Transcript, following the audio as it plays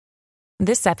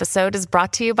This episode is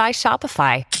brought to you by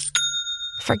Shopify.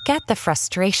 Forget the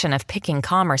frustration of picking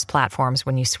commerce platforms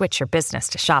when you switch your business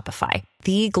to Shopify,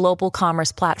 the global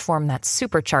commerce platform that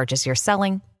supercharges your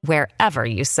selling wherever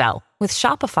you sell. With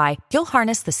Shopify, you'll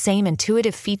harness the same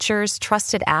intuitive features,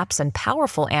 trusted apps, and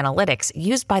powerful analytics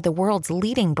used by the world's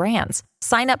leading brands.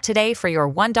 Sign up today for your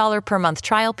 $1 per month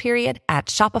trial period at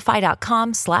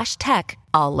shopify.com/tech,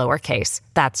 all lowercase.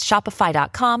 That's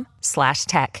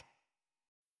shopify.com/tech.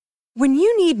 When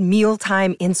you need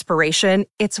mealtime inspiration,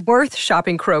 it's worth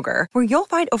shopping Kroger, where you'll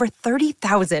find over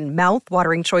 30,000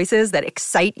 mouth-watering choices that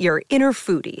excite your inner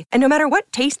foodie. And no matter what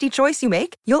tasty choice you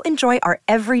make, you'll enjoy our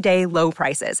everyday low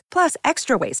prices, plus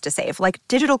extra ways to save, like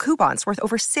digital coupons worth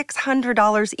over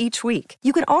 $600 each week.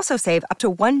 You can also save up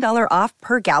to $1 off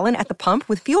per gallon at the pump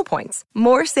with fuel points.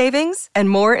 More savings and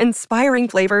more inspiring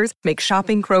flavors make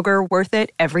shopping Kroger worth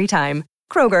it every time.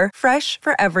 Kroger, fresh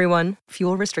for everyone.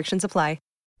 Fuel restrictions apply.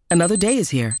 Another day is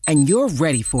here, and you're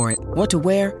ready for it. What to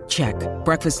wear? Check.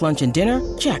 Breakfast, lunch, and dinner?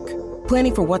 Check.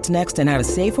 Planning for what's next and how to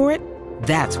save for it?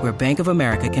 That's where Bank of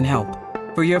America can help.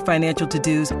 For your financial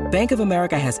to-dos, Bank of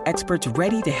America has experts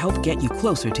ready to help get you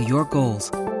closer to your goals.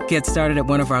 Get started at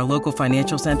one of our local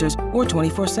financial centers or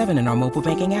 24/7 in our mobile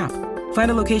banking app.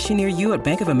 Find a location near you at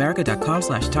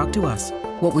bankofamerica.com/talktous.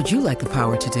 What would you like the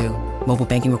power to do? Mobile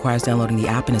banking requires downloading the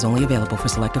app and is only available for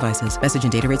select devices. Message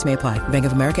and data rates may apply. Bank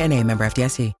of America N.A., member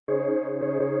FDIC.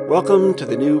 Welcome to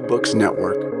the New Books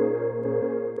Network.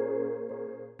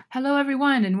 Hello,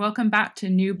 everyone, and welcome back to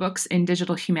New Books in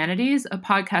Digital Humanities, a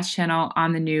podcast channel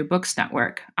on the New Books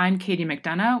Network. I'm Katie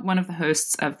McDonough, one of the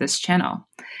hosts of this channel.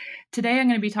 Today, I'm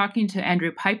going to be talking to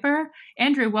Andrew Piper.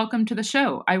 Andrew, welcome to the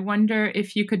show. I wonder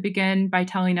if you could begin by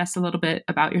telling us a little bit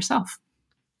about yourself.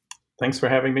 Thanks for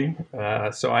having me.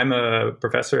 So I'm a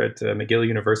professor at McGill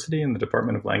University in the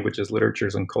Department of Languages,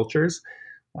 Literatures, and Cultures.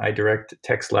 I direct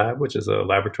Text Lab, which is a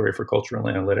laboratory for cultural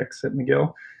analytics at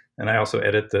McGill. And I also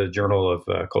edit the Journal of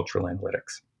Cultural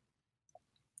Analytics.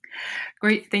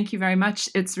 Great. Thank you very much.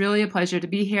 It's really a pleasure to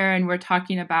be here. And we're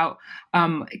talking about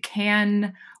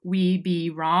Can We Be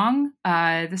Wrong?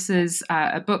 This is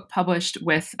a book published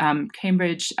with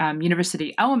Cambridge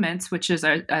University Elements, which is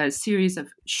a series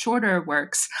of shorter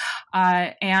works.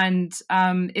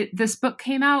 This book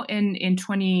came out in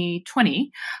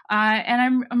 2020.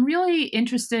 And I'm really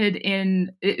interested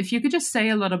in if you could just say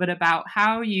a little bit about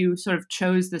how you sort of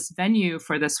chose this venue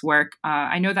for this work.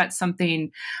 I know that's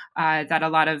something that a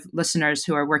lot of listeners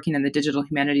who are working in the digital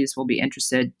humanities will be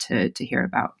interested to hear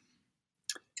about.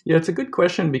 Yeah, it's a good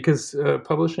question because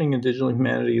publishing in digital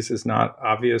humanities is not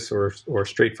obvious or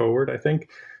straightforward, I think.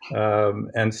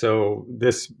 And so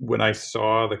when I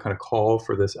saw the kind of call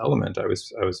for this element, I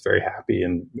was very happy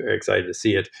and very excited to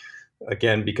see it.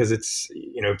 Again, because it's,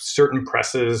 certain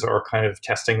presses are kind of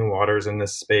testing the waters in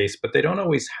this space, but they don't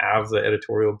always have the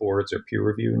editorial boards or peer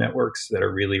review networks that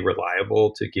are really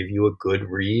reliable to give you a good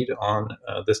read on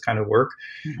this kind of work.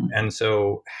 Mm-hmm. And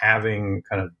so having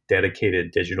kind of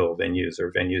dedicated digital venues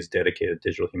or venues dedicated to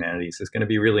digital humanities is going to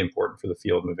be really important for the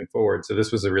field moving forward. So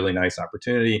this was a really nice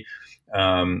opportunity.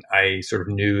 I sort of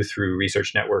knew through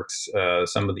research networks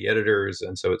some of the editors,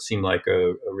 and so it seemed like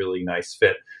a really nice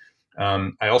fit.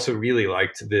 I also really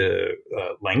liked the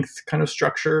length kind of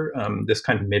structure, this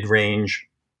kind of mid-range,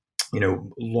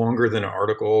 longer than an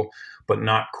article, but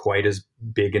not quite as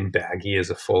big and baggy as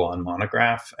a full-on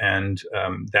monograph. And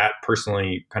that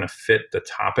personally kind of fit the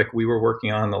topic we were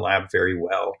working on in the lab very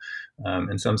well.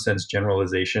 In some sense,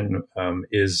 generalization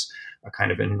is a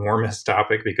kind of enormous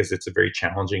topic because it's a very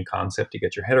challenging concept to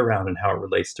get your head around and how it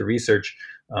relates to research.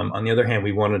 On the other hand,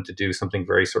 we wanted to do something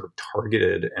very sort of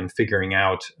targeted and figuring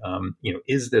out,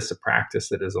 is this a practice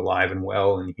that is alive and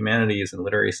well in the humanities and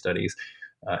literary studies?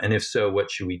 And if so, what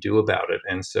should we do about it?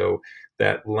 And so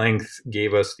that length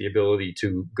gave us the ability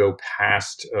to go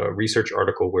past a research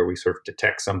article where we sort of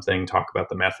detect something, talk about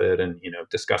the method, and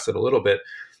discuss it a little bit,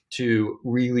 to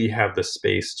really have the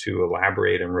space to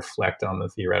elaborate and reflect on the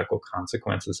theoretical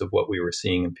consequences of what we were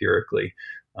seeing empirically,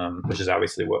 which is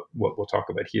obviously what we'll talk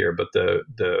about here. But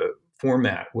the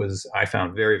format was, I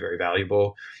found, very, very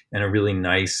valuable and a really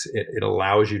nice, it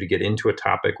allows you to get into a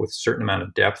topic with a certain amount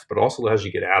of depth, but also allows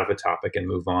you to get out of a topic and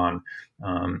move on.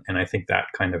 And I think that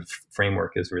kind of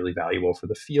framework is really valuable for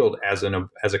the field as a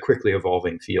quickly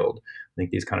evolving field. I think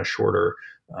these kind of shorter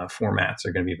formats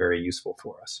are going to be very useful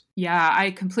for us. Yeah,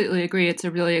 I completely agree. It's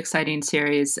a really exciting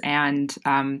series, and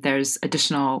there's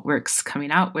additional works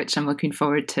coming out, which I'm looking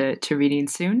forward to reading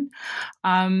soon.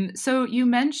 So you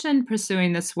mentioned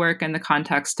pursuing this work in the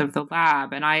context of the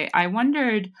lab, and I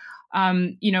wondered,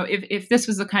 if this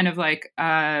was a kind of like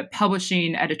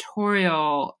publishing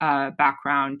editorial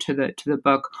background to the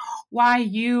book, why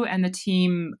you and the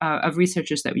team of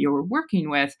researchers that you were working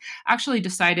with actually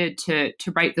decided to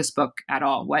write this book at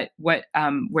all. What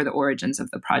were the origins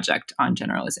of the project on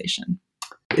generalization?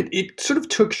 It sort of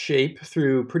took shape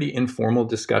through pretty informal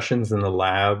discussions in the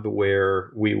lab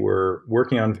where we were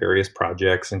working on various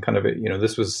projects and kind of,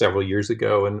 this was several years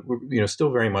ago and, still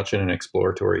very much in an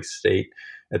exploratory state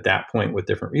at that point with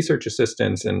different research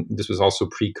assistants. And this was also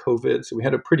pre-COVID. So we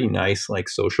had a pretty nice, like,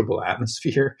 sociable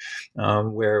atmosphere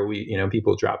where we,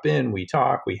 people drop in, we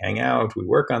talk, we hang out, we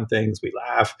work on things, we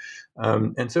laugh.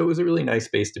 And so it was a really nice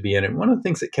space to be in. And one of the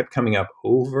things that kept coming up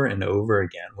over and over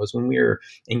again was when we were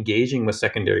engaging with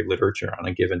secondary literature on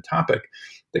a given topic,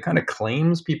 the kind of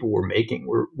claims people were making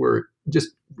were just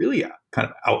really kind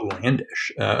of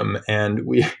outlandish. And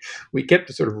we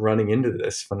kept sort of running into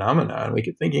this phenomenon. We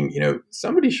kept thinking,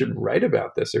 somebody should write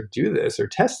about this or do this or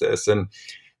test this. And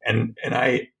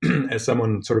I, as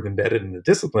someone sort of embedded in the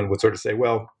discipline, would sort of say,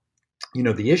 well,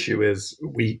 the issue is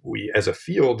we as a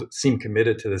field seem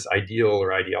committed to this ideal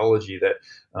or ideology that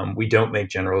we don't make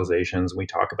generalizations. We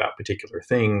talk about particular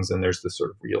things, and there's this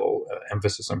sort of real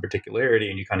emphasis on particularity,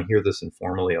 and you kind of hear this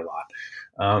informally a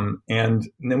lot. And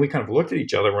then we kind of looked at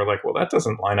each other and we're like, well, that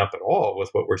doesn't line up at all with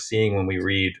what we're seeing when we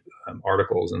read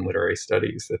articles and literary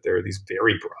studies, that there are these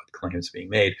very broad claims being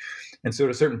made. And so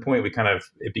at a certain point,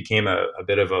 it became a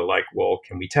bit of a like, well,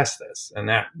 can we test this? And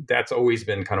that's always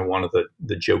been kind of one of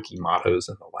the jokey mottos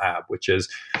in the lab, which is,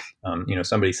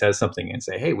 somebody says something and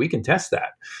say, hey, we can test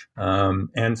that.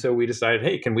 And so we decided,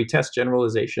 hey, can we test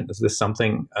generalization? Is this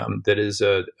something that is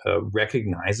a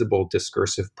recognizable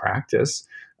discursive practice?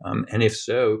 And if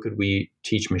so, could we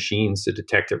teach machines to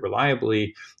detect it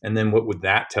reliably? And then what would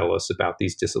that tell us about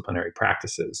these disciplinary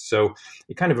practices? So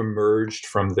it kind of emerged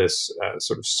from this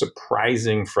sort of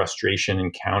surprising frustration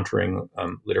encountering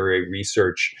literary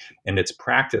research and its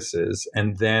practices.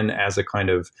 And then as a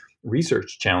kind of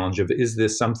research challenge of, is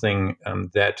this something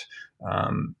that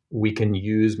we can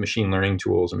use machine learning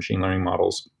tools and machine learning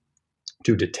models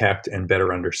to detect and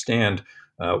better understand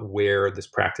where this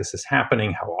practice is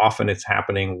happening, how often it's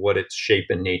happening, what its shape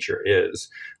and nature is.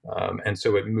 And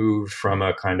so it moved from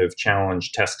a kind of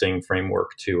challenge testing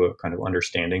framework to a kind of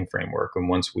understanding framework. And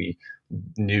once we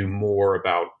knew more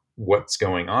about what's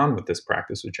going on with this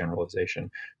practice of generalization,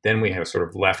 then we have sort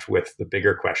of left with the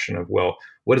bigger question of, well,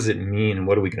 what does it mean and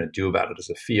what are we going to do about it as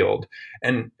a field?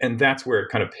 And that's where it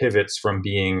kind of pivots from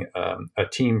being a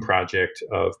team project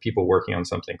of people working on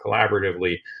something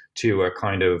collaboratively to a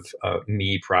kind of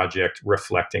me project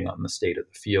reflecting on the state of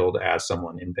the field as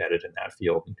someone embedded in that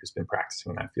field and who's been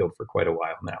practicing in that field for quite a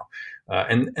while now.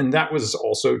 And that was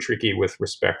also tricky with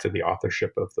respect to the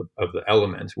authorship of the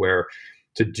element, where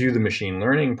to do the machine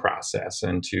learning process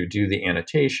and to do the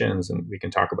annotations, and we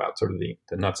can talk about sort of the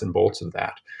nuts and bolts of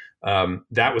that.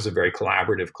 That was a very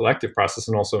collaborative, collective process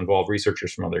and also involved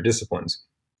researchers from other disciplines.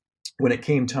 When it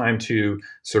came time to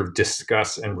sort of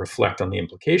discuss and reflect on the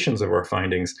implications of our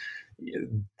findings,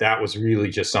 that was really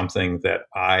just something that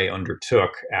I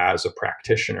undertook as a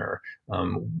practitioner,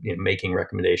 making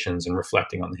recommendations and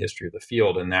reflecting on the history of the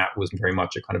field. And that was very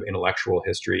much a kind of intellectual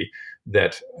history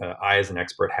that I as an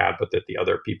expert had, but that the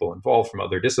other people involved from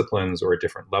other disciplines or at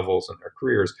different levels in their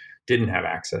careers didn't have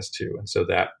access to. And so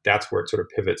that's where it sort of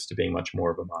pivots to being much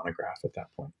more of a monograph at that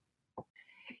point.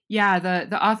 Yeah,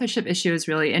 the authorship issue is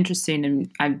really interesting,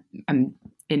 and I'm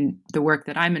in the work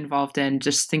that I'm involved in,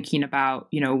 just thinking about,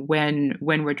 when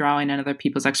we're drawing on other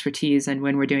people's expertise and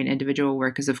when we're doing individual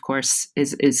work is, of course,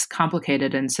 is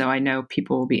complicated. And so I know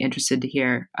people will be interested to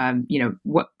hear,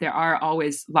 there are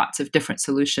always lots of different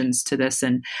solutions to this,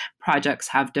 and projects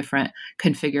have different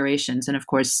configurations. And of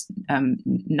course,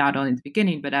 not only in the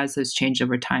beginning, but as those change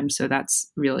over time. So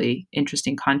that's really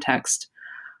interesting context.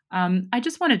 I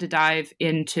just wanted to dive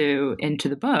into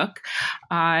the book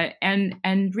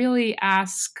and really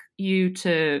ask you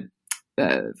to,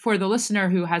 for the listener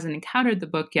who hasn't encountered the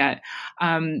book yet,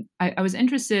 I was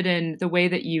interested in the way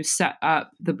that you set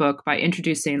up the book by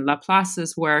introducing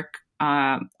Laplace's work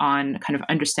on kind of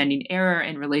understanding error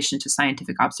in relation to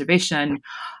scientific observation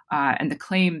and the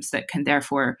claims that can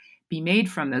therefore be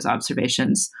made from those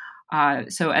observations.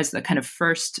 So as the kind of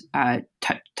first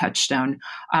touchstone,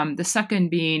 the second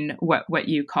being what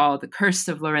you call the curse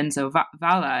of Lorenzo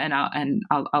Valla, and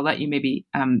I'll let you maybe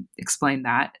explain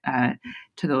that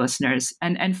to the listeners,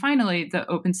 and finally the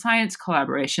open science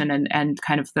collaboration and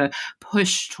kind of the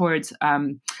push towards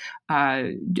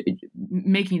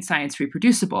making science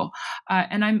reproducible.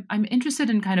 And I'm interested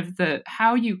in kind of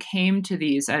how you came to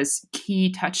these as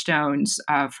key touchstones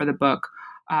for the book.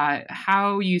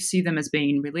 how you see them as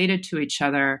being related to each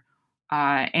other,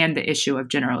 and the issue of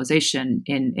generalization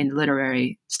in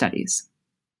literary studies.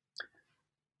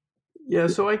 Yeah,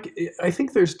 so I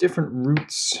think there's different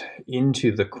routes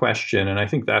into the question, and I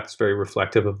think that's very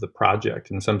reflective of the project.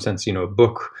 In some sense, a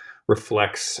book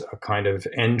reflects a kind of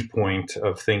endpoint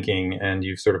of thinking, and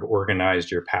you've sort of organized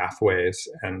your pathways.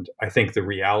 And I think the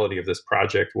reality of this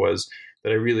project was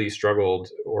that I really struggled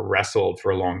or wrestled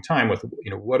for a long time with,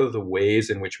 what are the ways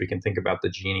in which we can think about the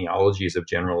genealogies of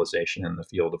generalization in the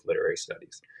field of literary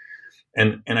studies?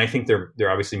 And I think there are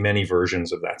obviously many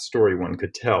versions of that story one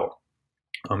could tell.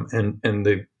 And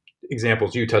the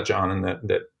examples you touch on and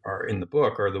that are in the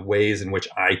book are the ways in which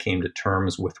I came to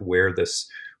terms with where this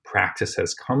practice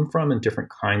has come from and different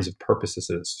kinds of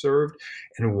purposes it has served,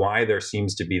 and why there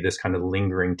seems to be this kind of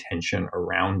lingering tension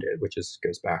around it, which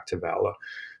goes back to Vala.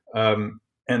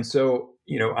 And so,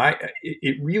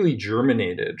 it really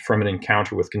germinated from an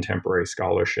encounter with contemporary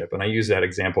scholarship. And I use that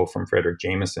example from Fredric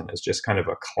Jameson as just kind of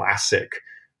a classic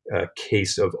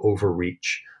case of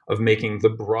overreach, of making the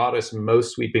broadest,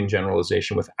 most sweeping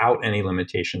generalization without any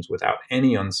limitations, without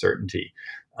any uncertainty,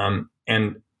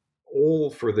 and all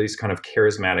for these kind of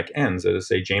charismatic ends. As I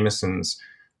say, Jameson's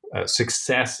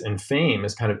success and fame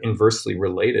is kind of inversely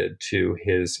related to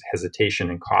his hesitation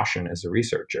and caution as a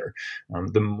researcher.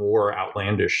 The more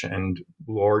outlandish and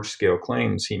large-scale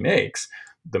claims he makes,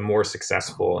 the more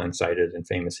successful and cited and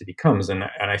famous he becomes. And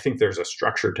I think there's a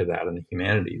structure to that in the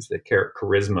humanities, that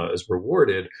charisma is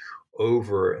rewarded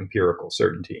over empirical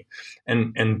certainty.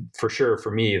 And for sure,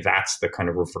 for me, that's the kind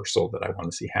of reversal that I want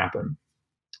to see happen.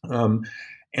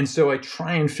 And so I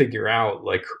try and figure out,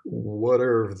 like, what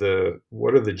are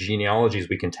the genealogies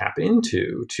we can tap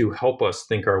into to help us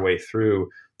think our way through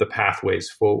the pathways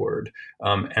forward.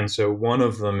 And so one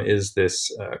of them is this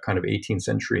kind of 18th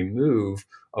century move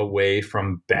away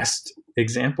from best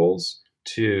examples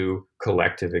to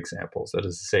collective examples. That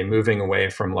is to say, moving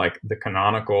away from like the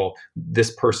canonical,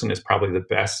 this person is probably the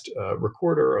best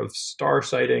recorder of star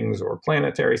sightings or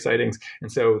planetary sightings.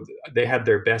 And so they had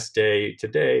their best day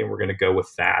today, and we're going to go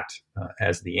with that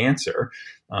as the answer,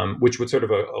 which would sort of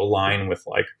align with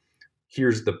like,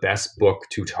 here's the best book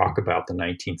to talk about the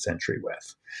 19th century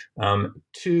with,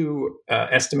 to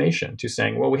estimation, to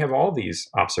saying, well, we have all these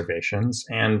observations.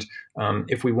 And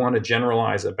if we want to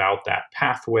generalize about that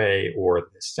pathway or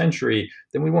this century,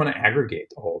 then we want to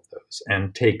aggregate all of those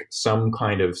and take some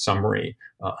kind of summary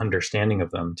understanding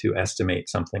of them to estimate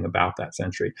something about that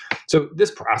century. So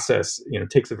this process,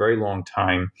 takes a very long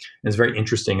time and is very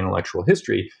interesting intellectual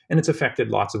history, and it's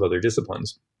affected lots of other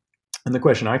disciplines. And the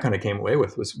question I kind of came away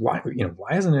with was, why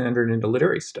hasn't it entered into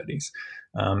literary studies?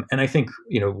 And I think,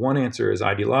 one answer is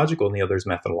ideological and the other is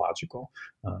methodological.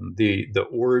 The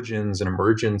origins and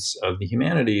emergence of the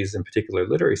humanities, in particular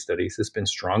literary studies, has been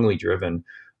strongly driven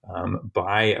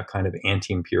by a kind of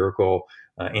anti-empirical,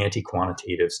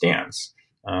 anti-quantitative stance.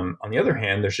 On the other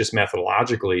hand, there's just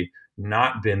methodologically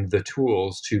not been the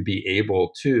tools to be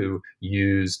able to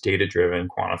use data-driven,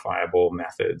 quantifiable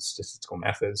methods, statistical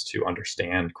methods, to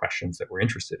understand questions that we're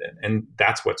interested in. And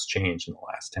that's what's changed in the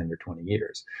last 10 or 20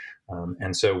 years.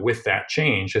 And so with that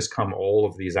change has come all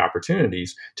of these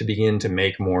opportunities to begin to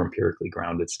make more empirically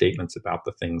grounded statements about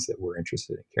the things that we're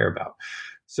interested in, care about.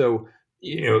 So,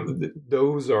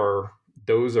 those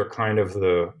are kind of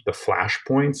the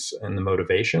flashpoints and the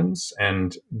motivations,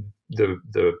 and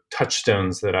the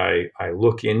touchstones that I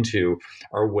look into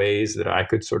are ways that I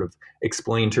could sort of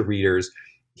explain to readers,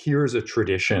 here's a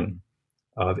tradition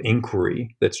of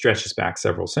inquiry that stretches back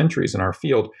several centuries in our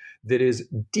field that is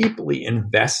deeply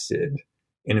invested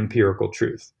in empirical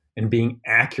truth and being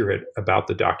accurate about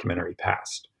the documentary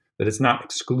past, that it's not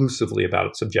exclusively about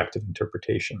its subjective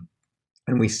interpretation.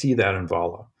 And we see that in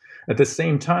Vala. At the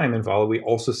same time, in Vala, we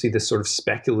also see this sort of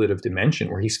speculative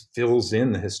dimension where he fills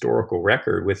in the historical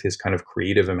record with his kind of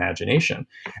creative imagination.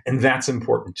 And that's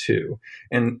important too.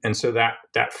 And so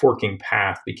that forking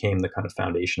path became the kind of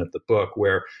foundation of the book,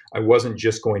 where I wasn't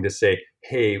just going to say,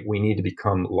 hey, we need to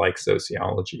become like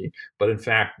sociology. But in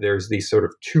fact, there's these sort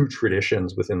of two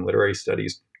traditions within literary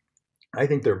studies. I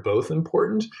think they're both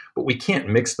important, but we can't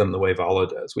mix them the way Vala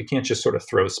does. We can't just sort of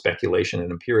throw speculation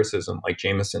and empiricism like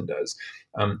Jameson does.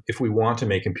 If we want to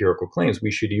make empirical claims,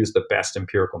 we should use the best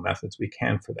empirical methods we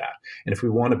can for that. And if we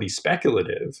want to be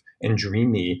speculative and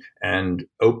dreamy and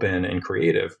open and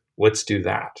creative, let's do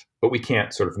that. But we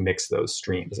can't sort of mix those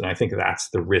streams. And I think that's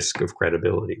the risk of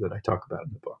credibility that I talk about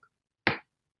in the book.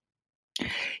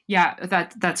 Yeah,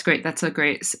 that's great. That's a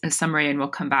great summary, and we'll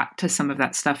come back to some of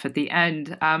that stuff at the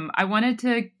end. I wanted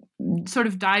to sort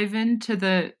of dive into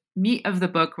the meat of the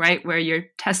book, right, where you're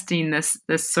testing this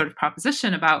sort of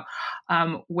proposition about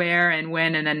where and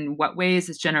when and in what ways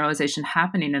is generalization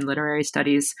happening in literary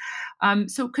studies.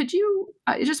 So could you,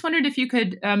 I just wondered if you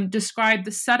could describe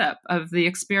the setup of the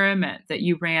experiment that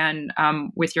you ran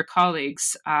with your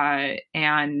colleagues,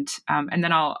 and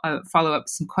then I'll follow up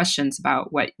some questions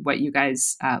about what you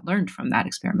guys learned from that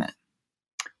experiment.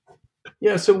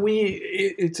 Yeah, so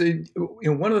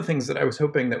one of the things that I was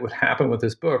hoping that would happen with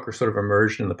this book, or sort of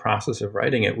emerged in the process of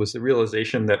writing it, was the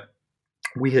realization that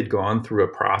we had gone through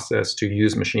a process to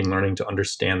use machine learning to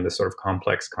understand this sort of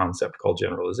complex concept called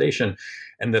generalization,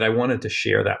 and that I wanted to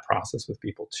share that process with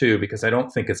people too, because I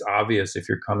don't think it's obvious if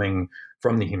you're coming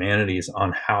from the humanities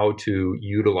on how to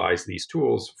utilize these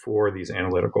tools for these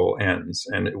analytical ends.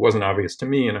 And it wasn't obvious to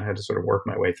me, and I had to sort of work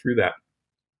my way through that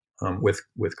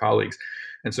with colleagues.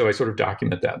 And so I sort of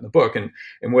document that in the book. And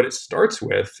what it starts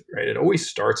with, right, it always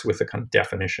starts with a kind of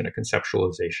definition, a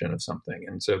conceptualization of something.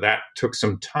 And so that took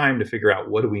some time to figure out,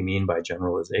 what do we mean by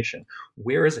generalization?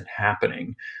 Where is it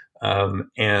happening?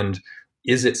 And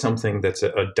is it something that's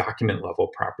a document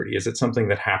level property? Is it something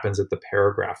that happens at the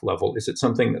paragraph level? Is it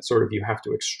something that sort of you have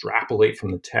to extrapolate from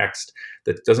the text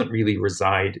that doesn't really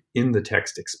reside in the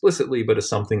text explicitly, but is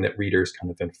something that readers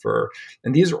kind of infer?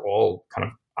 And these are all kind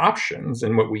of options.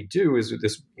 And what we do is with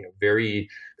this very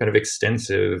kind of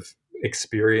extensive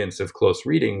experience of close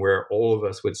reading, where all of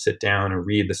us would sit down and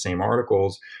read the same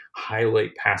articles,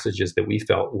 highlight passages that we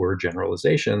felt were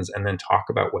generalizations, and then talk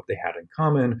about what they had in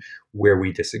common, where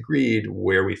we disagreed,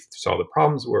 where we saw the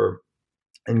problems were.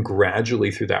 And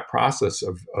gradually through that process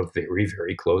of very,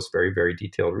 very close, very, very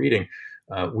detailed reading,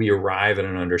 we arrive at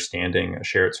an understanding, a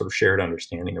shared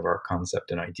understanding of our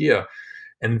concept and idea.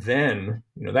 And then,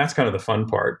 that's kind of the fun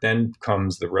part. Then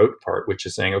comes the rote part, which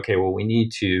is saying, okay, well, we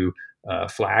need to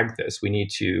flag this. We need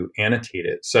to annotate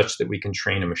it such that we can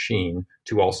train a machine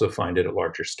to also find it at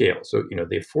larger scale. So,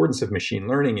 the affordance of machine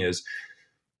learning is,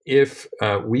 if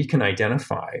we can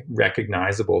identify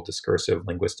recognizable discursive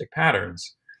linguistic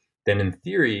patterns, then in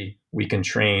theory, we can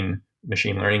train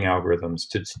machine learning algorithms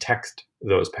to detect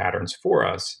those patterns for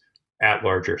us at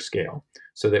larger scale,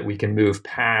 so that we can move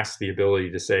past the ability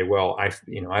to say, well,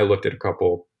 I looked at a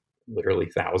couple, literally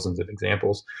thousands of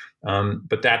examples,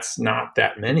 but that's not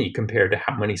that many compared to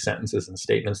how many sentences and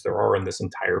statements there are in this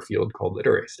entire field called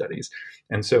literary studies.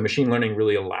 And so machine learning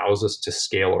really allows us to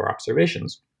scale our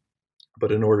observations.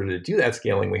 But in order to do that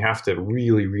scaling, we have to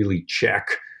really, really check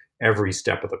every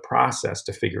step of the process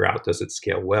to figure out, does it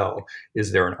scale well?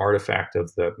 Is there an artifact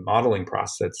of the modeling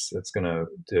process that's going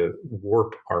to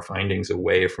warp our findings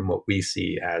away from what we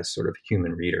see as sort of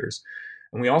human readers?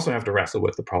 And we also have to wrestle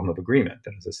with the problem of agreement.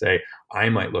 That is to say, I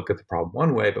might look at the problem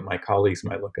one way, but my colleagues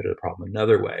might look at the problem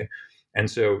another way. And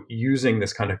so using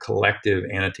this kind of collective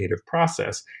annotative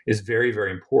process is very, very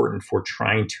important for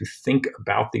trying to think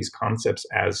about these concepts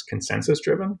as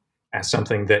consensus-driven, as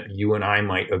something that you and I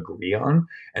might agree on.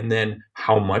 And then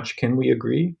how much can we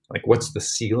agree? Like, what's the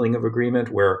ceiling of agreement,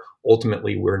 where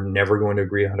ultimately we're never going to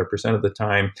agree 100% of the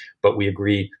time, but we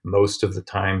agree most of the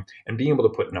time? And being able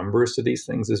to put numbers to these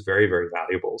things is very, very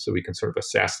valuable. So we can sort of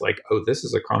assess, like, oh, this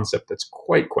is a concept that's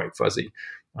quite fuzzy,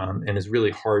 and is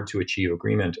really hard to achieve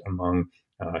agreement among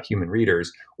human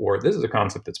readers, or this is a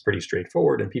concept that's pretty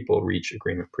straightforward and people reach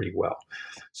agreement pretty well.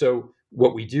 So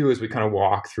what we do is we kind of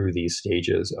walk through these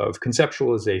stages of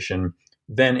conceptualization,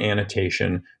 then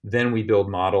annotation, then we build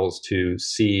models to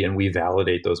see, and we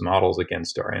validate those models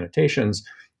against our annotations.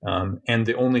 And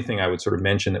the only thing I would sort of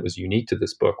mention that was unique to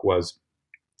this book was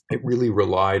it really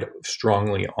relied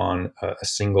strongly on a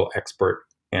single expert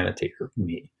annotator,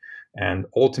 me. And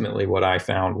ultimately what I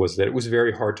found was that it was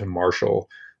very hard to marshal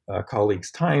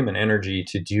colleagues' time and energy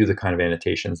to do the kind of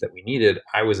annotations that we needed.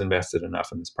 I was invested enough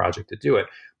in this project to do it,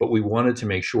 but we wanted to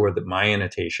make sure that my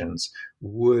annotations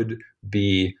would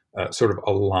be sort of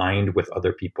aligned with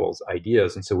other people's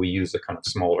ideas. And so we used a kind of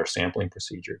smaller sampling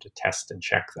procedure to test and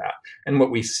check that. And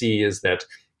what we see is that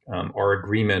our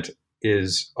agreement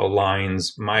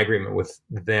aligns, my agreement with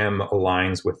them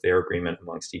aligns with their agreement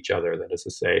amongst each other. That is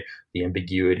to say, the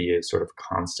ambiguity is sort of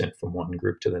constant from one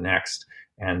group to the next.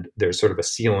 And there's sort of a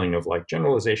ceiling of, like,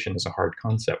 generalization is a hard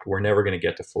concept. We're never going to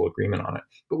get to full agreement on it,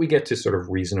 but we get to sort of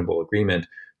reasonable agreement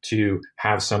to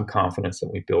have some confidence that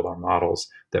we build our models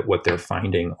that what they're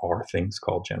finding are things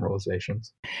called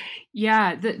generalizations.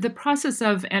 Yeah, the process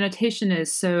of annotation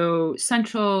is so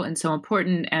central and so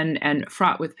important and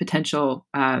fraught with potential,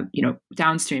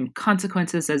 downstream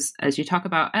consequences as you talk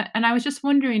about. And I was just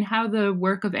wondering how the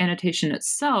work of annotation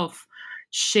itself,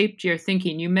 shaped your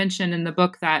thinking. You mentioned in the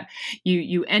book that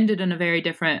you ended in a very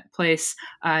different place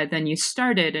than you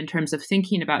started in terms of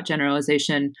thinking about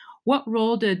generalization. What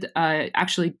role did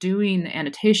actually doing the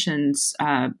annotations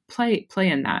play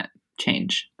in that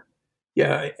change?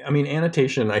 Yeah, I mean,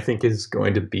 annotation, I think, is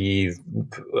going to be,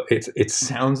 it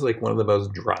sounds like one of the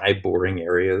most dry, boring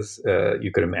areas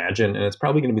you could imagine, and it's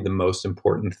probably going to be the most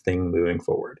important thing moving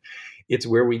forward. It's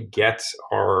where we get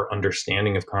our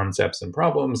understanding of concepts and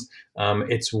problems.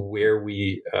 It's where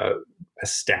we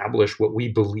establish what we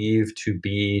believe to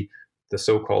be the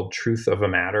so-called truth of a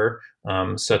matter,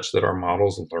 such that our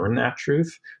models learn that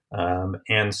truth.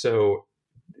 And so,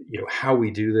 how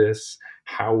we do this,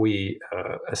 how we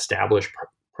establish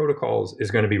protocols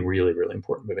is going to be really, really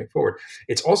important moving forward.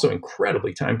 It's also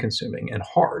incredibly time consuming and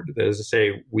hard. That is to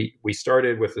say, we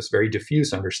started with this very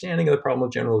diffuse understanding of the problem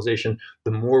of generalization.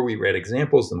 The more we read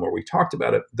examples, the more we talked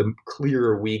about it, the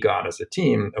clearer we got as a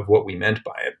team of what we meant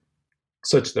by it,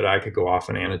 such that I could go off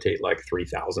and annotate like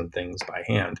 3,000 things by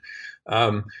hand.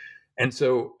 And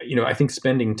so, I think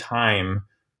spending time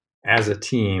as a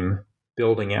team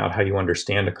building out how you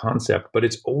understand a concept, but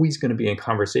it's always going to be in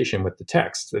conversation with the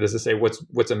text. That is to say,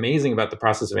 what's amazing about the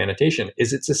process of annotation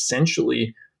is it's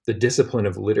essentially the discipline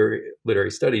of literary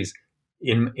studies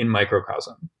in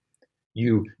microcosm.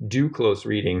 You do close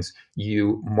readings,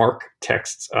 you mark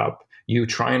texts up, you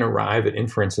try and arrive at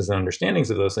inferences and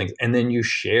understandings of those things, and then you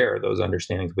share those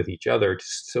understandings with each other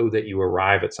so that you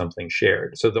arrive at something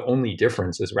shared. So the only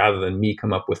difference is, rather than me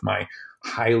come up with my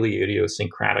highly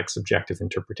idiosyncratic subjective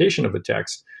interpretation of a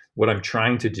text, what I'm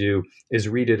trying to do is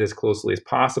read it as closely as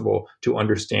possible to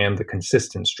understand the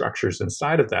consistent structures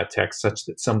inside of that text, such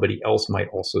that somebody else might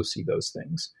also see those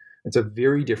things. It's a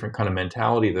very different kind of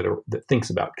mentality that thinks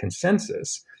about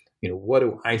consensus. What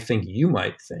do I think you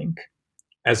might think,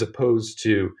 as opposed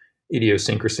to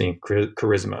idiosyncrasy and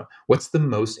charisma? What's the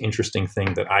most interesting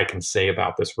thing that I can say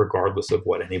about this, regardless of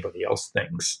what anybody else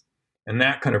thinks? And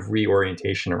that kind of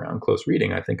reorientation around close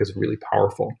reading, I think, is a really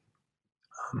powerful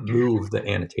move that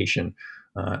annotation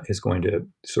is going to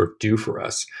sort of do for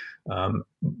us.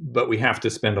 But we have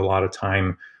to spend a lot of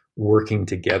time working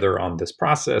together on this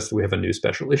process. We have a new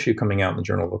special issue coming out in the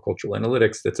Journal of Cultural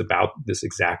Analytics that's about this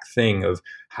exact thing of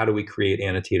how do we create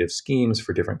annotative schemes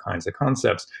for different kinds of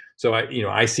concepts. So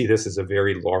I see this as a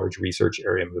very large research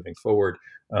area moving forward.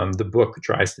 The book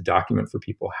tries to document for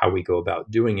people how we go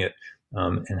about doing it,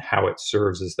 and how it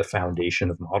serves as the foundation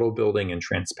of model building and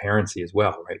transparency as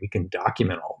well, right? We can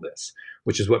document all this,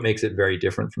 which is what makes it very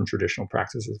different from traditional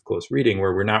practices of close reading,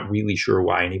 where we're not really sure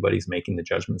why anybody's making the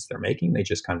judgments they're making. They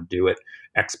just kind of do it,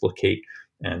 explicate,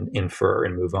 and infer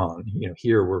and move on.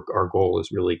 Here our goal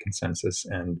is really consensus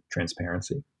and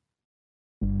transparency.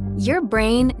 Your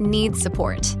brain needs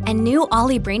support, and new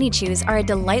Ollie Brainy Chews are a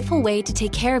delightful way to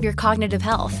take care of your cognitive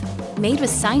health. Made with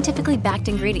scientifically backed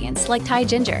ingredients like Thai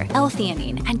ginger,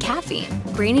 L-theanine, and caffeine,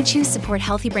 Brainy Chews support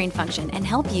healthy brain function and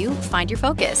help you find your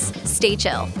focus, stay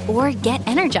chill, or get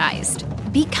energized.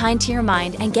 Be kind to your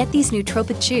mind and get these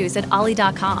nootropic chews at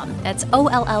ollie.com. That's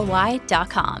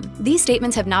OLLY.com. These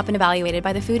statements have not been evaluated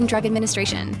by the Food and Drug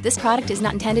Administration. This product is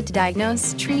not intended to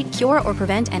diagnose, treat, cure, or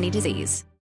prevent any disease.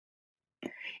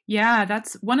 Yeah,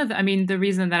 that's one of the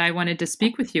reason that I wanted to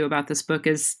speak with you about this book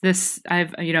is this,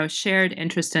 I've, shared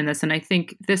interest in this. And I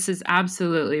think this is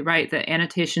absolutely right, that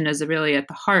annotation is really at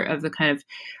the heart of the kind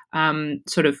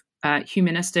of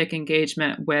humanistic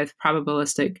engagement with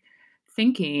probabilistic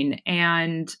thinking.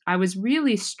 And I was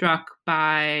really struck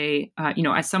by,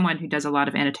 as someone who does a lot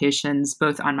of annotations,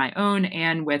 both on my own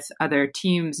and with other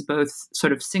teams, both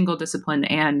sort of single discipline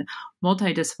and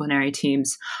multidisciplinary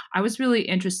teams, I was really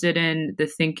interested in the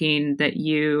thinking that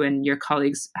you and your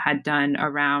colleagues had done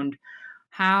around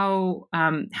how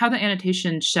the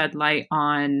annotation shed light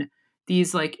on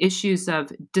these like issues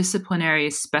of disciplinary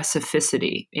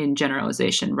specificity in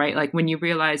generalization, right? Like when you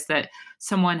realize that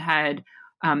someone had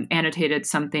annotated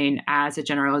something as a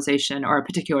generalization or a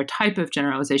particular type of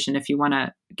generalization, if you want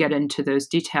to get into those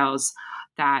details,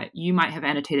 that you might have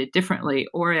annotated differently,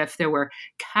 or if there were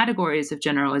categories of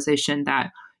generalization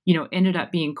that, ended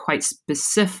up being quite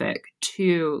specific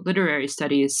to literary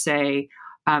studies, say,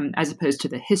 as opposed to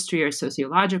the history or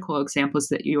sociological examples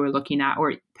that you were looking at,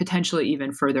 or potentially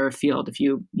even further afield if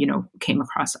you, came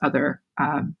across other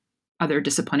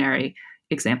disciplinary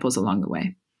examples along the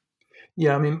way.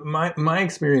 Yeah, I mean, my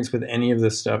experience with any of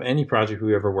this stuff, any project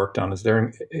we ever worked on, is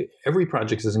every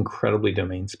project is incredibly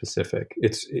domain specific.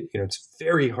 It's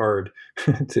very hard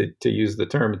to use the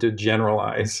term to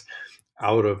generalize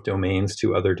out of domains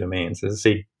to other domains. As I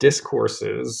say,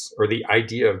 discourses, or the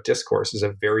idea of discourse, is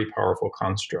a very powerful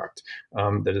construct.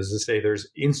 That is to say, there's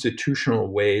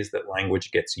institutional ways that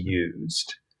language gets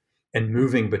used, and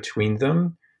moving between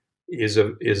them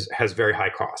has very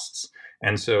high costs.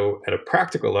 And so at a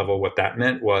practical level, what that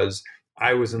meant was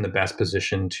I was in the best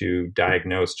position to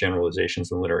diagnose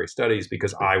generalizations in literary studies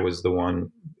because I was the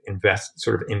one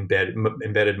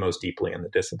embedded most deeply in the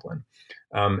discipline.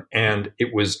 And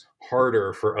it was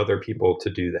harder for other people to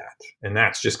do that. And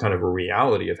that's just kind of a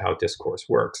reality of how discourse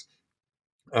works.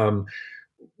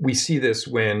 We see this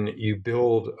when you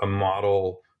build a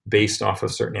model based off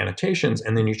of certain annotations,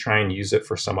 and then you try and use it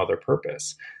for some other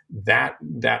purpose. That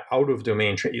out of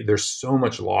domain, there's so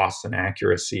much loss in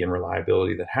accuracy and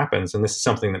reliability that happens. And this is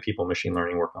something that people in machine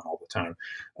learning work on all the time.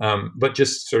 But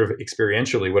just sort of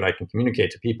experientially, what I can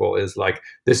communicate to people is like,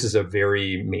 this is a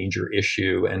very major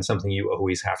issue and something you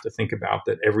always have to think about,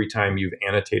 that every time you've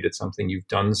annotated something, you've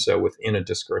done so within a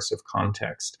discursive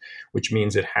context, which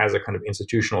means it has a kind of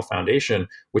institutional foundation,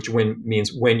 which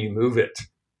means when you move it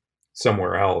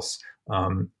somewhere else,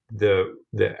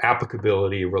 the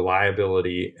applicability,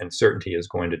 reliability, and certainty is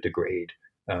going to degrade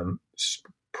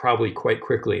probably quite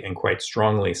quickly and quite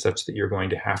strongly, such that you're going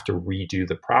to have to redo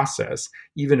the process,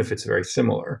 even if it's very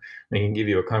similar. I can give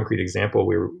you a concrete example.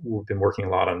 We've been working a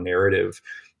lot on narrative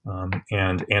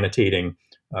and annotating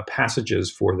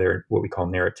passages for their what we call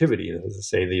narrativity, that is to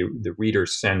say, the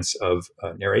reader's sense of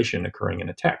narration occurring in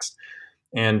a text.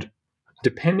 And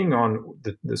depending on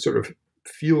the sort of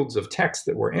fields of text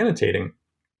that we're annotating,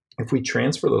 if we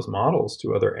transfer those models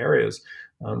to other areas,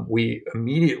 we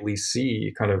immediately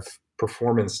see kind of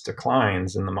performance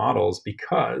declines in the models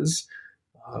because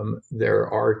there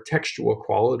are textual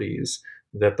qualities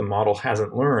that the model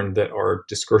hasn't learned that are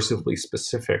discursively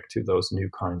specific to those new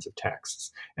kinds of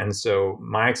texts. And so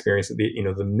my experience,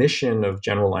 the mission of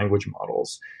general language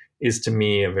models is, to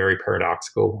me, a very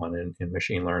paradoxical one in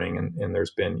machine learning. And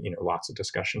there's been, lots of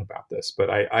discussion about this. But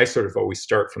I sort of always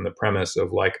start from the premise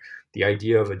of like, the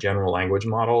idea of a general language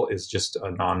model is just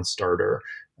a non-starter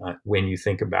when you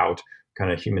think about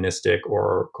kind of humanistic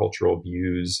or cultural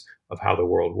views of how the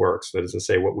world works. That is to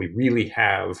say, what we really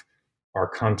have are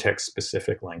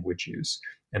context-specific language use.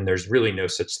 And there's really no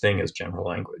such thing as general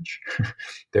language.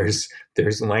 There's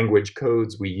language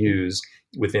codes we use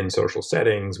within social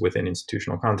settings, within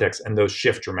institutional contexts, and those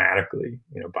shift dramatically,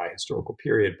 by historical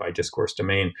period, by discourse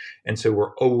domain. And so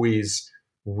we're always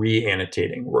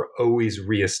re-annotating, we're always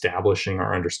reestablishing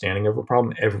our understanding of a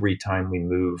problem every time we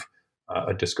move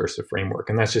a discursive framework.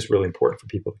 And that's just really important for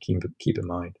people to keep in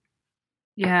mind.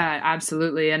 Yeah,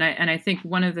 absolutely. And I think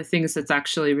one of the things that's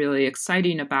actually really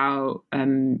exciting about,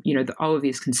 all of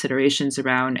these considerations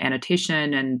around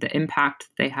annotation and the impact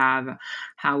they have,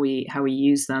 how we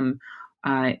use them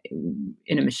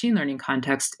in a machine learning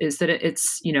context, is that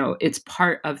it's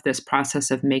part of this process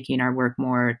of making our work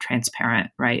more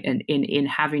transparent, right? And in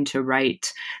having to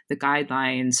write the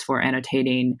guidelines for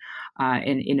annotating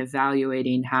and in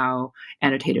evaluating how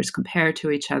annotators compare to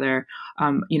each other,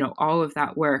 all of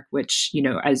that work, which,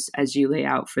 as you lay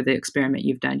out for the experiment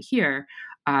you've done here,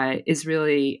 is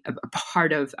really a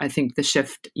part of, I think, the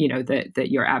shift, that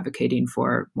you're advocating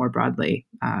for more broadly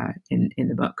in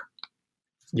the book.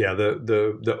 Yeah,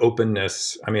 the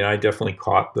openness. I mean, I definitely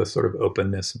caught the sort of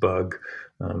openness bug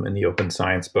and the open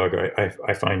science bug.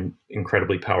 I find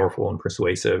incredibly powerful and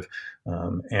persuasive.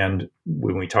 And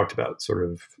when we talked about sort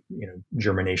of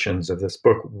germinations of this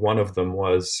book, one of them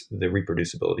was the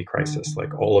reproducibility crisis.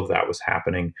 Like all of that was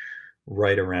happening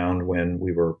right around when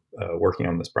we were working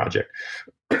on this project.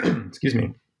 Excuse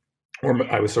me. Or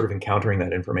I was sort of encountering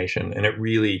that information, and it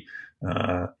really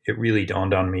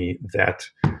dawned on me that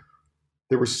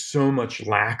there was so much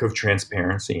lack of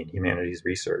transparency in humanities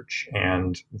research,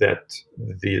 and that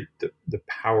the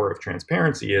power of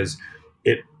transparency is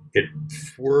it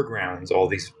foregrounds all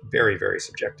these very, very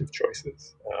subjective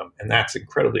choices. And that's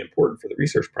incredibly important for the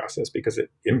research process because it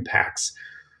impacts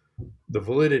the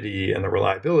validity and the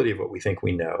reliability of what we think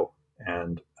we know.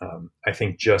 And I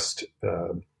think just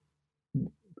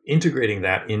integrating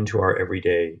that into our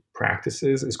everyday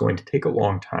practices is going to take a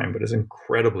long time, but is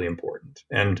incredibly important.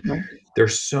 And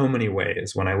there's so many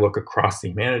ways, when I look across the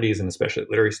humanities and especially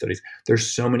literary studies,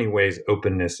 there's so many ways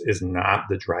openness is not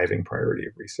the driving priority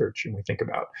of research. And we think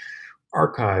about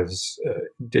archives,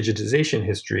 digitization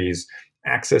histories,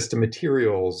 access to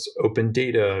materials, open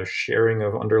data, sharing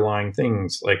of underlying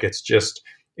things. Like it's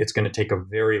going to take a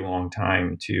very long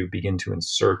time to begin to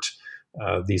insert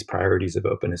these priorities of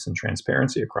openness and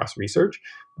transparency across research.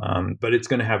 But it's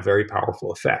going to have very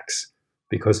powerful effects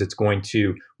because it's going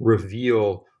to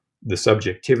reveal the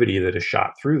subjectivity that is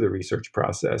shot through the research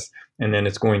process, and then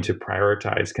it's going to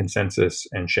prioritize consensus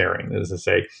and sharing. That is to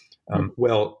say,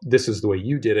 well, this is the way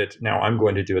you did it. Now I'm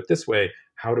going to do it this way.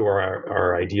 How do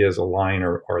our ideas align,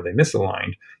 or are they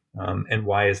misaligned? And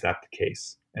why is that the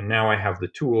case? And now I have the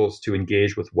tools to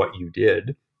engage with what you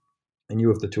did, and you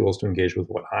have the tools to engage with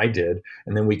what I did.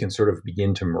 And then we can sort of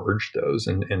begin to merge those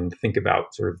and think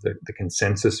about sort of the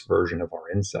consensus version of our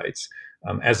insights,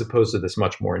 as opposed to this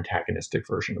much more antagonistic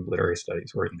version of literary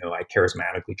studies where, I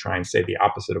charismatically try and say the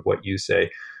opposite of what you say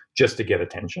just to get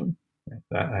attention.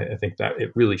 I think that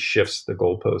it really shifts the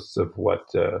goalposts of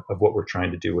what we're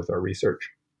trying to do with our research.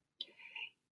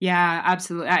 Yeah,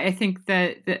 absolutely. I think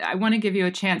that I want to give you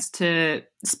a chance to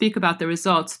speak about the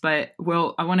results, but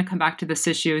I want to come back to this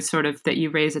issue sort of that you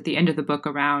raise at the end of the book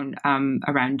around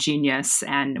genius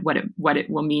and what it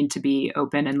will mean to be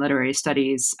open in literary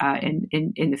studies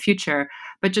in the future.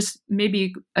 But just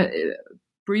maybe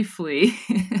briefly,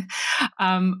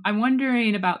 I'm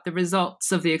wondering about the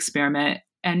results of the experiment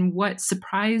and what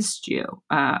surprised you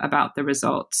about the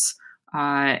results.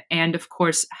 And of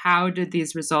course, how did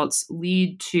these results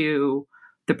lead to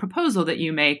the proposal that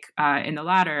you make in the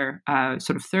latter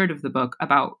sort of third of the book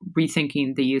about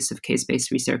rethinking the use of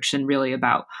case-based research and really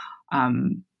about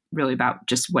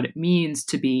just what it means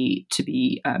to be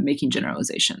making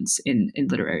generalizations in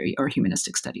literary or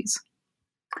humanistic studies?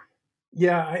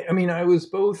 Yeah, I mean, I was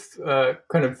both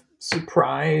kind of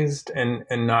surprised and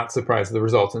not surprised at the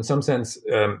results. In some sense,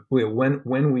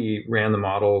 when we ran the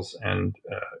models and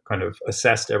kind of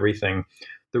assessed everything,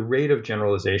 the rate of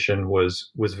generalization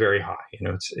was very high.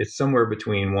 It's somewhere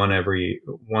between one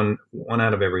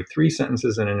out of every 3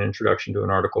 sentences in an introduction to an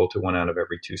article to 1 out of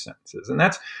every 2 sentences, and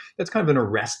that's kind of an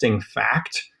arresting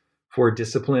fact for a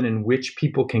discipline in which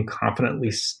people can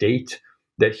confidently state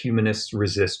that humanists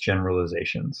resist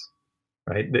generalizations.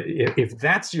 Right? If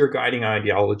that's your guiding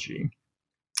ideology,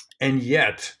 and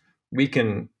yet we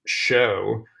can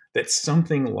show that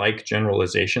something like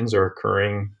generalizations are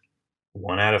occurring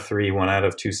 1 out of 3, 1 out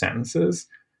of 2 sentences,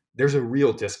 there's a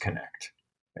real disconnect.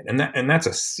 Right? And that's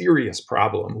a serious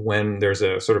problem when there's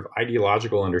a sort of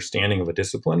ideological understanding of a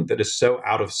discipline that is so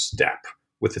out of step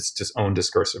with its own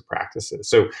discursive practices.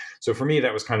 So for me,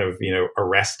 that was kind of,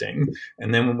 arresting.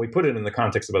 And then when we put it in the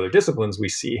context of other disciplines, we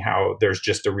see how there's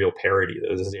just a real parity.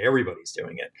 Everybody's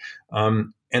doing it.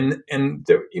 And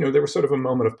there was sort of a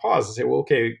moment of pause to say, well,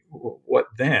 okay, what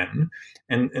then?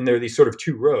 And there are these sort of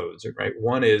 2 roads, right?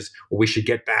 One is, well, we should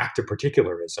get back to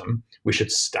particularism. We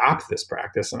should stop this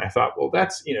practice. And I thought, well,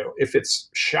 that's, if it's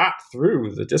shot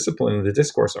through the discipline, the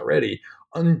discourse already,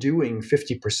 undoing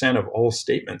 50% of all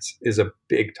statements is a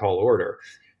big, tall order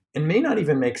and may not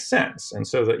even make sense. And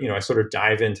so that, I sort of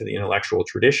dive into the intellectual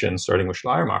tradition, starting with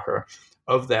Schleiermacher,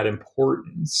 of that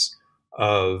importance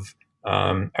of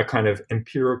a kind of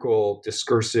empirical,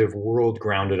 discursive,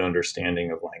 world-grounded understanding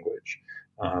of language.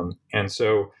 And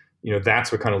so,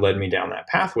 that's what kind of led me down that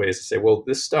pathway, is to say, well,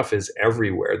 this stuff is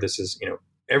everywhere. This is,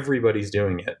 everybody's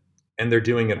doing it, and they're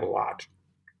doing it a lot.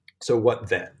 So what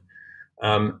then?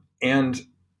 And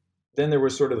then there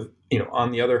was sort of,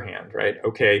 on the other hand, right?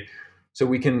 Okay, so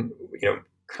we can,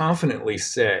 confidently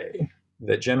say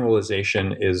that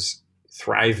generalization is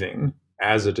thriving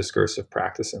as a discursive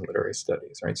practice in literary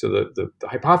studies, right? So the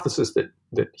hypothesis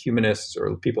that humanists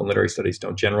or people in literary studies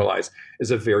don't generalize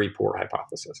is a very poor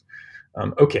hypothesis.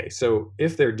 Okay, so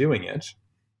if they're doing it,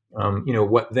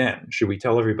 what then? Should we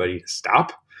tell everybody to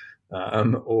stop?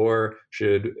 Or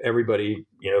should everybody,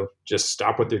 just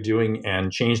stop what they're doing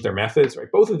and change their methods?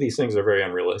 Right? Both of these things are very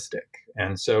unrealistic.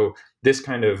 And so this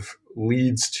kind of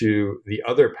leads to the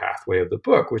other pathway of the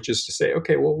book, which is to say,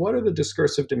 okay, well, what are the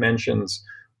discursive dimensions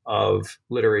of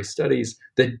literary studies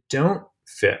that don't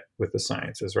fit with the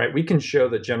sciences, right? We can show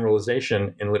that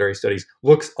generalization in literary studies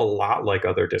looks a lot like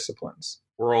other disciplines.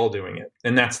 We're all doing it.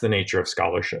 And that's the nature of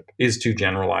scholarship, is to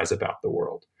generalize about the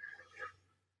world.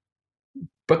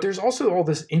 But there's also all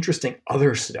this interesting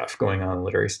other stuff going on in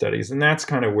literary studies. And that's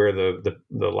kind of where the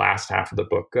last half of the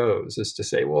book goes, is to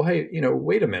say, well, hey,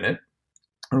 wait a minute.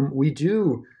 We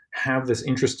do have this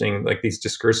interesting, like these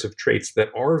discursive traits that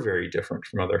are very different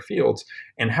from other fields.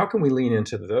 And how can we lean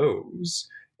into those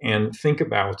and think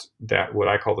about that, what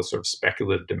I call the sort of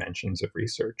speculative dimensions of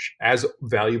research, as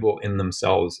valuable in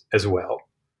themselves as well?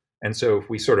 And so if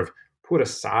we sort of put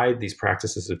aside these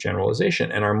practices of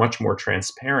generalization and are much more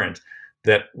transparent,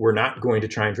 that we're not going to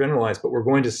try and generalize, but we're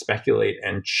going to speculate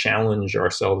and challenge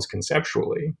ourselves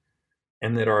conceptually,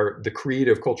 and that the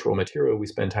creative cultural material we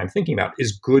spend time thinking about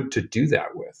is good to do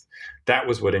that with. That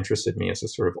was what interested me as a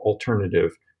sort of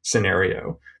alternative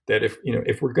scenario, that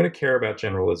if we're going to care about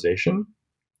generalization,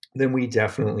 then we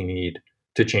definitely need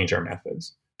to change our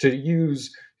methods, to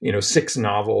use 6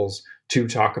 novels to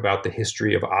talk about the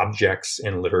history of objects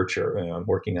in literature. I'm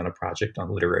working on a project on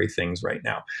literary things right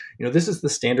now. This is the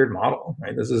standard model,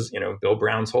 right? This is, Bill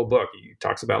Brown's whole book. He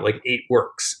talks about like 8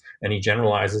 works, and he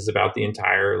generalizes about the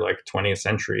entire 20th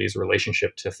century's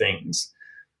relationship to things.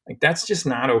 Like, that's just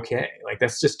not okay. Like,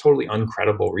 that's just totally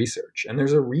uncredible research. And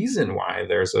there's a reason why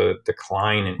there's a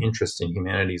decline in interest in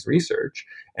humanities research.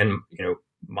 And,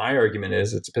 my argument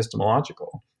is it's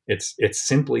epistemological. It's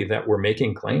simply that we're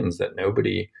making claims that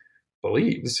nobody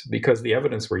believes because the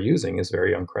evidence we're using is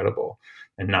very uncredible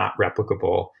and not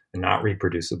replicable and not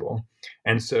reproducible.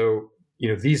 And so,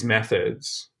 these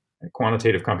methods,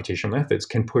 quantitative computational methods,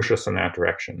 can push us in that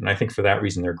direction. And I think for that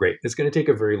reason, they're great. It's going to take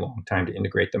a very long time to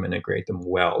integrate them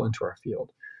well into our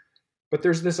field. But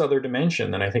there's this other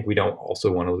dimension that I think we don't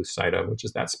also want to lose sight of, which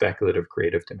is that speculative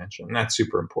creative dimension. And that's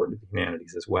super important to the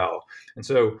humanities as well. And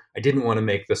so I didn't want to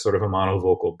make this sort of a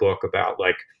monovocal book about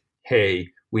hey,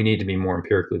 we need to be more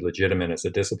empirically legitimate as a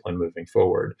discipline moving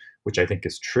forward, which I think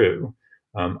is true.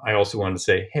 I also wanted to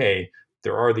say, hey,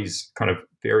 there are these kind of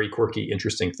very quirky,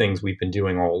 interesting things we've been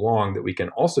doing all along that we can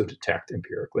also detect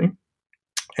empirically.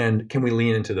 And can we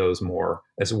lean into those more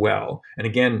as well? And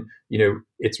again,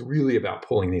 it's really about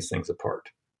pulling these things apart,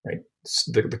 right?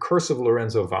 The curse of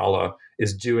Lorenzo Valla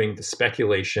is doing the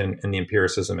speculation and the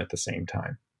empiricism at the same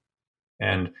time.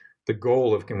 And the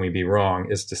goal of Can We Be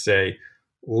Wrong is to say,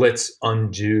 let's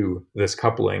undo this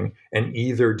coupling and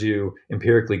either do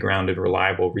empirically grounded,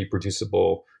 reliable,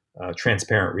 reproducible,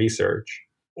 transparent research,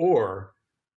 or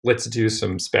let's do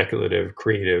some speculative,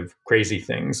 creative, crazy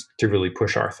things to really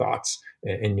push our thoughts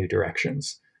in new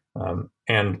directions.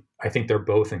 And I think they're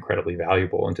both incredibly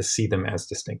valuable, and to see them as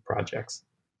distinct projects.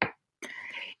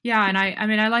 Yeah, and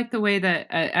I like the way that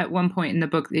at one point in the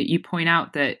book that you point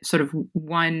out that sort of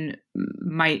one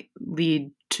might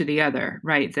lead to the other,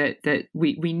 right? That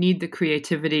we need the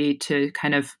creativity to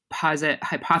kind of posit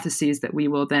hypotheses that we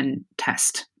will then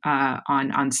test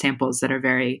on samples that are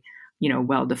very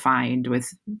well defined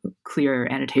with clear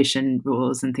annotation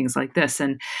rules and things like this.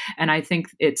 And I think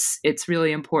it's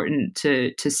really important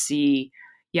to see,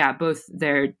 both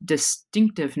their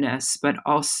distinctiveness, but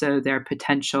also their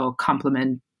potential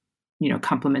complementarity,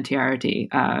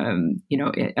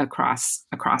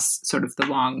 across sort of the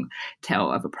long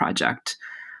tail of a project.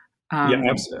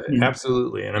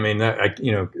 Absolutely. And I mean,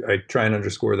 I try and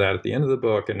underscore that at the end of the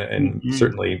book, and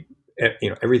certainly,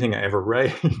 everything I ever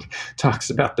write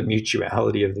talks about the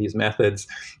mutuality of these methods.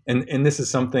 And this is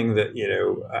something that,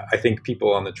 I think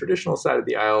people on the traditional side of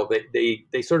the aisle,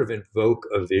 they sort of invoke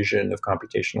a vision of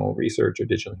computational research or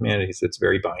digital humanities that's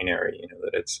very binary,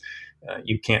 that it's,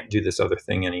 you can't do this other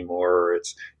thing anymore, or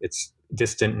it's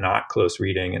distant, not close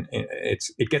reading. And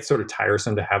it gets sort of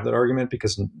tiresome to have that argument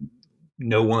because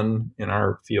no one in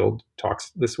our field talks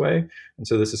this way. And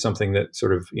so this is something that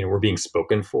sort of, we're being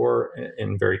spoken for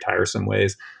in very tiresome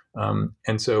ways.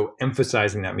 And so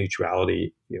emphasizing that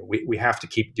mutuality, we have to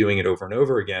keep doing it over and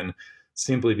over again,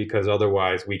 simply because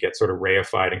otherwise we get sort of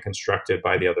reified and constructed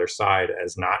by the other side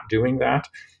as not doing that.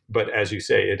 But as you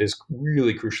say, it is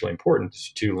really crucially important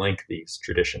to link these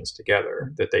traditions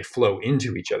together, that they flow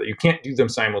into each other. You can't do them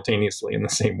simultaneously in the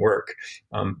same work,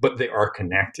 but they are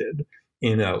connected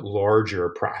in a larger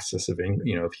process of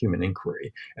human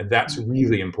inquiry. And that's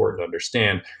really important to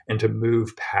understand, and to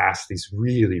move past these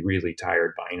really, really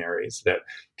tired binaries that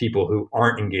people who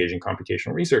aren't engaged in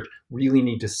computational research really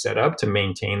need to set up to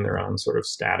maintain their own sort of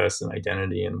status and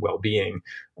identity and well-being.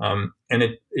 And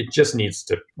it just needs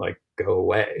to go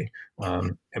away.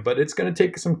 But it's going to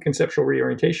take some conceptual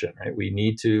reorientation, right? We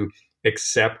need to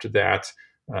accept that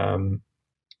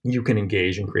you can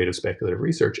engage in creative speculative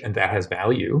research, and that has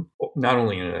value, not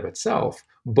only in and of itself,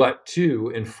 but to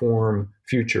inform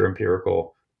future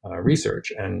empirical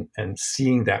research. And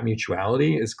seeing that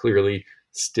mutuality is clearly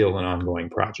still an ongoing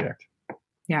project.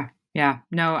 Yeah.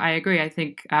 No, I agree. I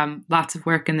think lots of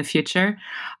work in the future.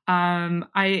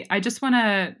 I just want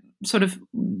to sort of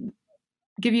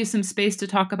give you some space to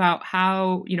talk about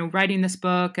how, writing this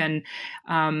book and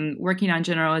working on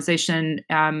generalization,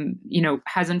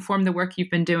 has informed the work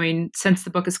you've been doing since the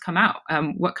book has come out.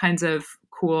 What kinds of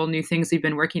cool new things you've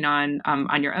been working on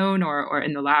your own or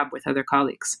in the lab with other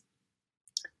colleagues?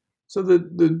 So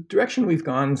the direction we've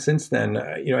gone since then,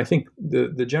 I think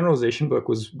the generalization book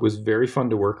was very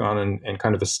fun to work on and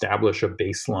kind of establish a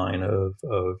baseline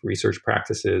of research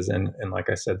practices. And like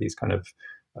I said, these kind of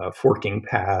forking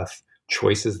path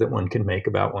choices that one can make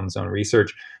about one's own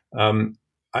research.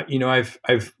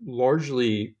 I've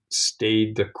largely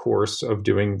stayed the course of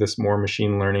doing this more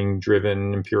machine learning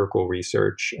driven empirical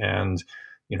research, and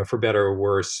for better or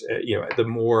worse, the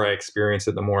more I experience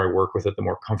it, the more I work with it, the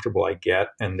more comfortable I get,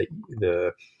 and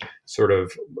the sort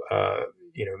of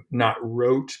not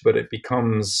rote, but it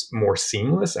becomes more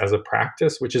seamless as a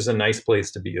practice, which is a nice place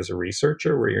to be as a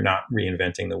researcher, where you're not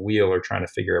reinventing the wheel or trying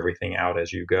to figure everything out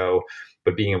as you go,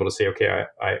 but being able to say, okay,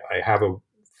 I have a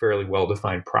fairly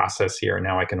well-defined process here, and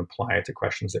now I can apply it to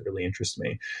questions that really interest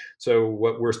me. So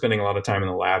what we're spending a lot of time in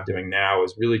the lab doing now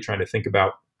is really trying to think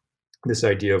about this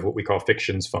idea of what we call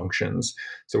fiction's functions.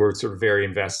 So we're sort of very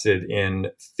invested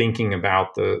in thinking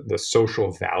about the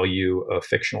social value of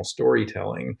fictional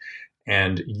storytelling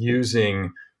and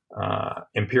using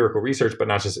empirical research, but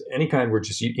not just any kind. We're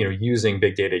just using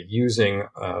big data, using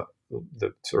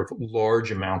the sort of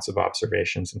large amounts of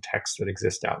observations and texts that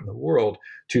exist out in the world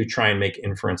to try and make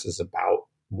inferences about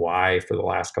why, for the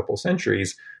last couple of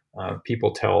centuries,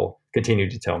 people continue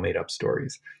to tell made-up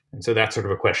stories. And so that's sort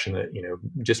of a question that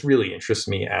just really interests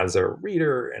me as a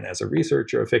reader and as a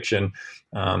researcher of fiction.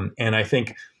 And I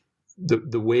think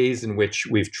the ways in which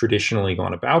we've traditionally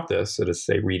gone about this, so to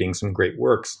say, reading some great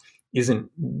works, isn't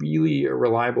really a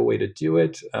reliable way to do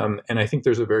it. And I think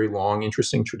there's a very long,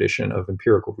 interesting tradition of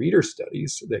empirical reader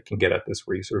studies that can get at this,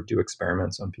 where you sort of do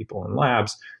experiments on people in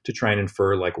labs to try and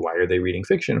infer, like, why are they reading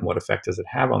fiction and what effect does it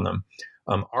have on them?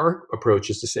 Our approach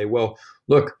is to say, well,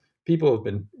 look, people have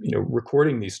been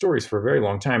recording these stories for a very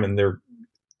long time, and there are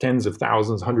tens of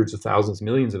thousands, hundreds of thousands,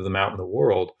 millions of them out in the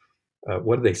world.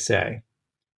 What do they say?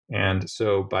 And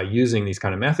so by using these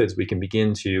kind of methods, we can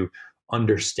begin to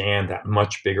understand that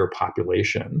much bigger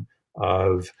population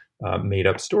of made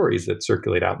up stories that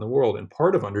circulate out in the world. And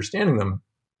part of understanding them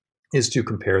is to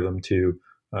compare them to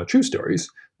true stories,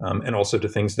 and also to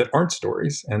things that aren't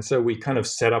stories. And so we kind of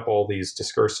set up all these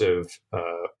discursive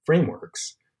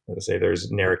frameworks. As I say, there's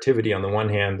narrativity on the one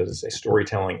hand, that is a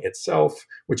storytelling itself,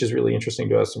 which is really interesting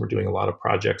to us. And we're doing a lot of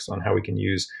projects on how we can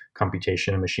use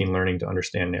computation and machine learning to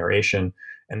understand narration.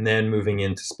 And then moving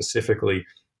into specifically,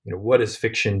 what is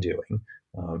fiction doing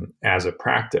as a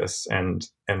practice? And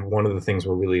one of the things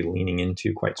we're really leaning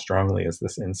into quite strongly is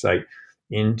this insight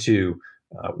into,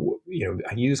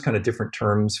 I use kind of different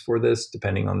terms for this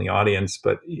depending on the audience,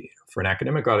 but for an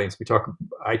academic audience,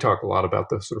 I talk a lot about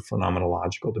the sort of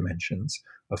phenomenological dimensions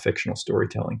of fictional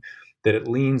storytelling, that it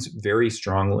leans very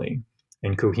strongly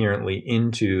and coherently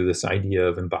into this idea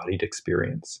of embodied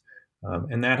experience.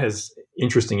 And that has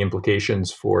interesting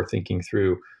implications for thinking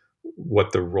through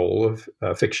what the role of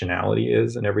fictionality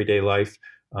is in everyday life.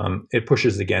 It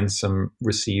pushes against some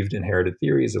received inherited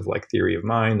theories of, like, theory of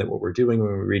mind, that what we're doing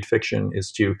when we read fiction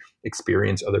is to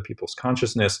experience other people's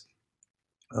consciousness.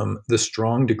 The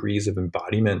strong degrees of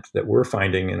embodiment that we're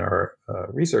finding in our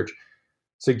research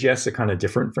suggests a kind of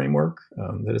different framework,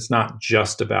 that it's not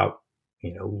just about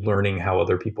learning how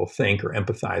other people think or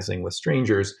empathizing with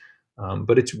strangers,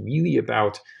 but it's really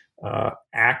about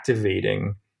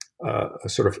activating a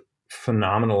sort of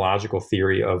phenomenological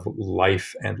theory of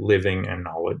life and living and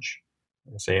knowledge.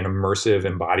 Say an immersive,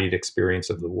 embodied experience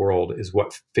of the world is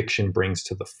what fiction brings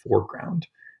to the foreground.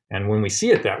 And when we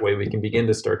see it that way, we can begin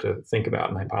to start to think about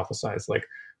and hypothesize, like,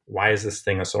 why is this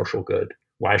thing a social good?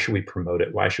 Why should we promote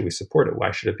it? Why should we support it?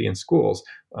 Why should it be in schools?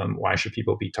 Why should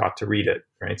people be taught to read it?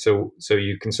 Right. So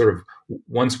you can sort of,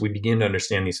 once we begin to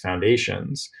understand these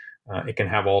foundations, it can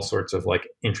have all sorts of, like,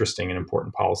 interesting and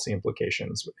important policy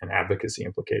implications and advocacy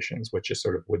implications, which is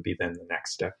sort of would be then the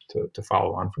next step to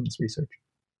follow on from this research.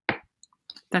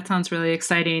 That sounds really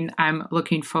exciting. I'm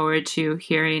looking forward to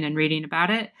hearing and reading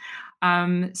about it.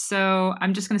 So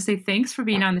I'm just going to say thanks for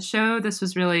being on the show. This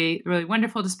was really, really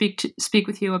wonderful to speak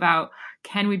with you about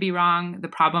Can We Be Wrong? The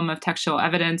Problem of Textual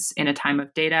Evidence in a Time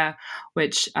of Data,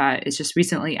 which is just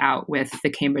recently out with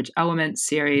the Cambridge Elements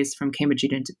series from Cambridge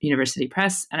University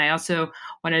Press. And I also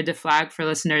wanted to flag for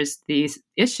listeners the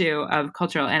issue of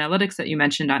Cultural Analytics that you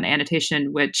mentioned on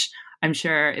annotation, which I'm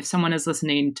sure if someone is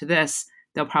listening to this,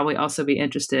 they'll probably also be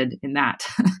interested in that.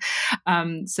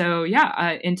 Until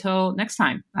next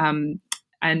time,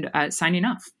 and signing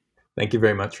off. Thank you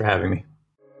very much for having me.